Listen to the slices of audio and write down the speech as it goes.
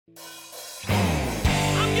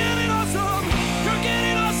I'm getting awesome. You're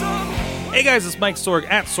getting awesome. Hey guys, it's Mike Sorg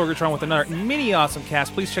at Sorgatron with another mini Awesome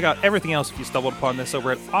Cast. Please check out everything else if you stumbled upon this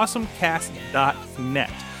over at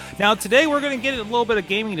awesomecast.net. Now, today we're going to get a little bit of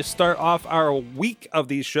gaming to start off our week of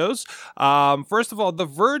these shows. First of all, The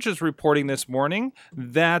Verge is reporting this morning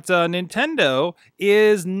that Nintendo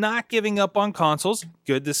is not giving up on consoles.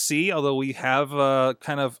 Good to see, although we have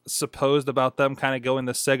kind of supposed about them kind of going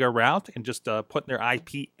the Sega route and just putting their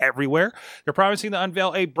IP everywhere. They're promising to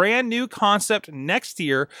unveil a brand new concept next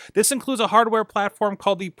year. This includes a hardware platform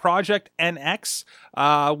called the Project NX,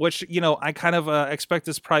 which, I kind of expect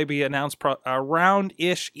this probably be announced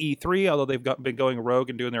around-ish E3, although they've been going rogue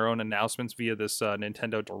and doing their own announcements via this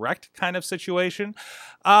Nintendo Direct kind of situation.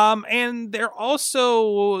 And they're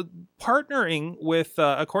also partnering with,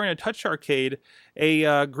 according to Touch Arcade,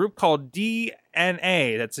 a group called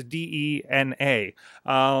DNA, that's a DENA,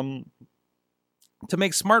 to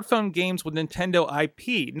make smartphone games with Nintendo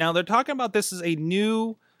IP. Now, they're talking about this as a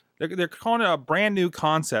new... They're calling it a brand new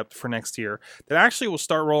concept for next year that actually will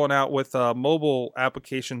start rolling out with mobile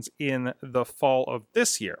applications in the fall of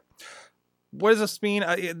this year. What does this mean?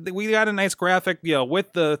 We got a nice graphic,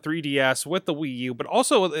 with the 3DS, with the Wii U, but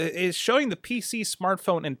also it's showing the PC,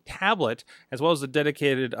 smartphone, and tablet, as well as the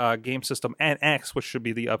dedicated game system NX, which should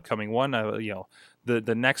be the upcoming one.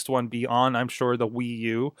 The next one beyond, I'm sure, the Wii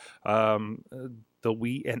U. The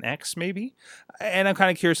Wii NX maybe, and I'm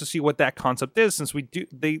kind of curious to see what that concept is, since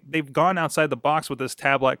they've gone outside the box with this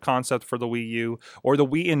tablet concept for the Wii U or the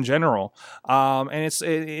Wii in general, and it's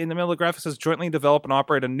in the middle of the graphics says jointly develop and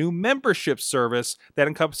operate a new membership service that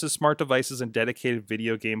encompasses smart devices and dedicated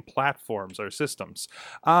video game platforms or systems.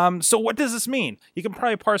 So what does this mean? You can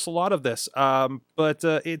probably parse a lot of this, but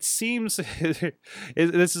it seems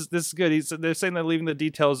this is good. They're saying they're leaving the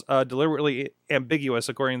details deliberately ambiguous,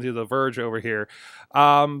 according to The Verge over here.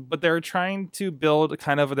 But they're trying to build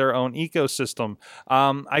kind of their own ecosystem.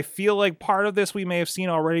 I feel like part of this we may have seen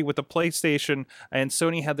already with the PlayStation, and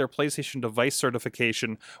Sony had their PlayStation device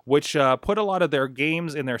certification, which put a lot of their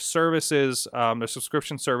games and their services, their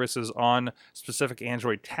subscription services, on specific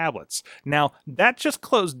Android tablets. Now, that just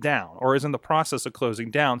closed down, or is in the process of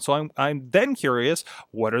closing down, so I'm then curious,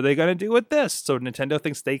 what are they going to do with this? So Nintendo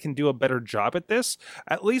thinks they can do a better job at this?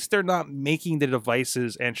 At least they're not making the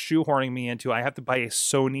devices and shoehorning me into, I have to buy a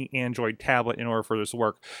Sony Android tablet in order for this to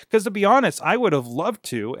work. Because to be honest, I would have loved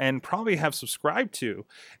to, and probably have subscribed to,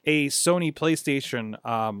 a Sony PlayStation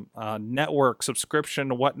network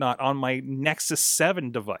subscription and whatnot on my Nexus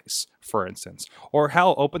 7 device, for instance. Or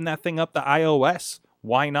hell, open that thing up to iOS.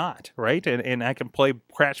 Why not, right? And I can play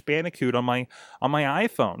Crash Bandicoot on my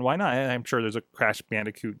iPhone. Why not? I'm sure there's a Crash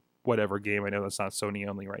Bandicoot whatever game. I know that's not Sony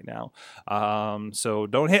only right now. So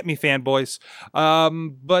don't hit me, fanboys.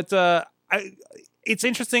 But it's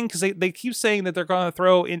interesting because they keep saying that they're going to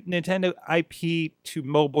throw in Nintendo IP to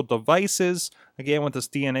mobile devices, again with this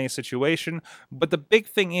DNA situation. But the big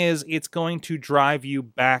thing is it's going to drive you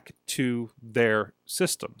back to their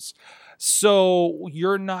systems. So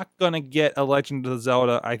you're not going to get a Legend of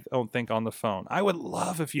Zelda, I don't think, on the phone. I would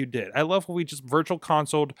love if you did. I love when we just virtual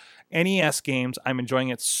consoled NES games. I'm enjoying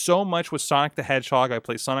it so much with Sonic the Hedgehog. I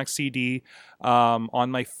play Sonic CD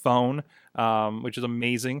on my phone, which is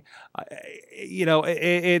amazing.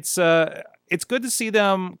 It's good to see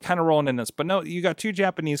them kind of rolling in this. But no, you got two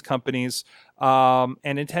Japanese companies, and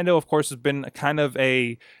Nintendo, of course, has been kind of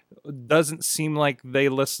doesn't seem like they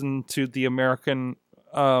listen to the American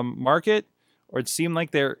market, or it seemed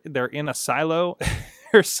like they're in a silo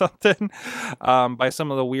or something, by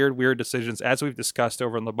some of the weird decisions, as we've discussed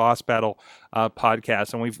over in the Boss Battle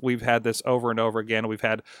podcast, and we've had this over and over again. We've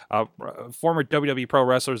had former WWE pro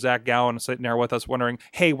wrestler Zach Gowen sitting there with us wondering,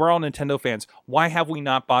 hey, we're all Nintendo fans, why have we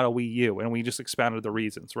not bought a Wii U? And we just expounded the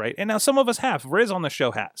reasons, right? And now some of us have. Riz on the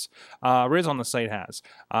show has. Riz on the site has,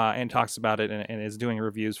 and talks about it and is doing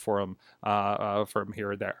reviews for him from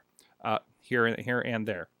here or there. Here and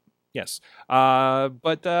there. Yes.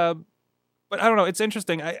 But I don't know. It's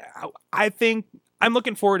interesting. I think I'm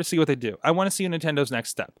looking forward to see what they do. I want to see Nintendo's next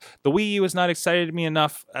step. The Wii U has not excited me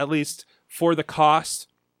enough, at least for the cost,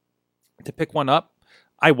 to pick one up.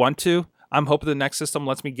 I want to. I'm hoping the next system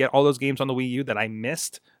lets me get all those games on the Wii U that I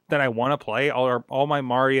missed, that I want to play, all my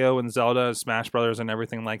Mario and Zelda, Smash Brothers, and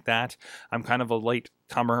everything like that. I'm kind of a late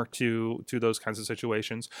comer to those kinds of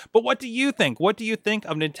situations. But what do you think? What do you think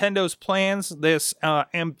of Nintendo's plans, this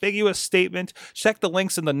ambiguous statement? Check the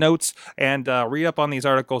links in the notes and read up on these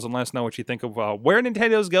articles and let us know what you think of where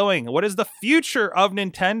Nintendo's going. What is the future of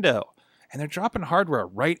Nintendo? And they're dropping hardware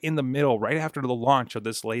right in the middle, right after the launch of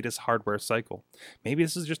this latest hardware cycle. Maybe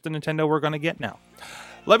this is just the Nintendo we're going to get now.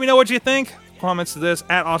 Let me know what you think. Comments to this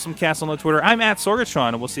at AwesomeCast on the Twitter. I'm at Sorgatron,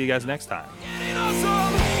 and we'll see you guys next time. Getting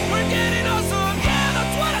awesome. We're getting awesome. Yeah,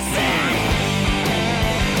 that's what I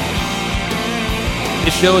say.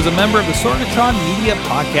 This show is a member of the Sorgatron Media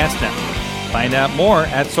Podcast Network. Find out more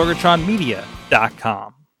at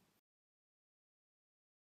sorgatronmedia.com.